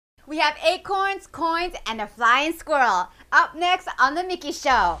We have acorns, coins, and a flying squirrel. Up next on The Mickey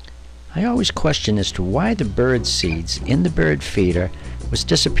Show. I always question as to why the bird seeds in the bird feeder was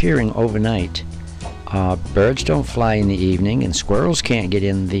disappearing overnight. Birds don't fly in the evening, and squirrels can't get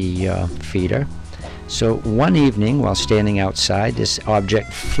in the feeder. So one evening, while standing outside, this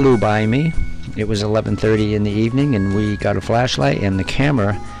object flew by me. It was 11:30 in the evening, and we got a flashlight and the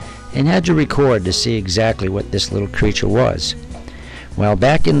camera and had to record to see exactly what this little creature was. Well,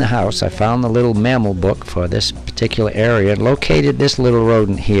 back in the house, I found the little mammal book for this particular area and located this little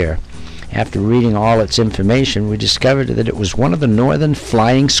rodent here. After reading all its information, we discovered that it was one of the northern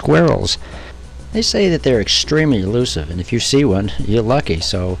flying squirrels. They say that they're extremely elusive, and if you see one, you're lucky.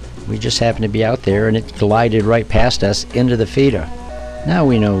 So we just happened to be out there, and it glided right past us into the feeder. Now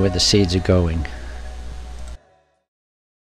we know where the seeds are going.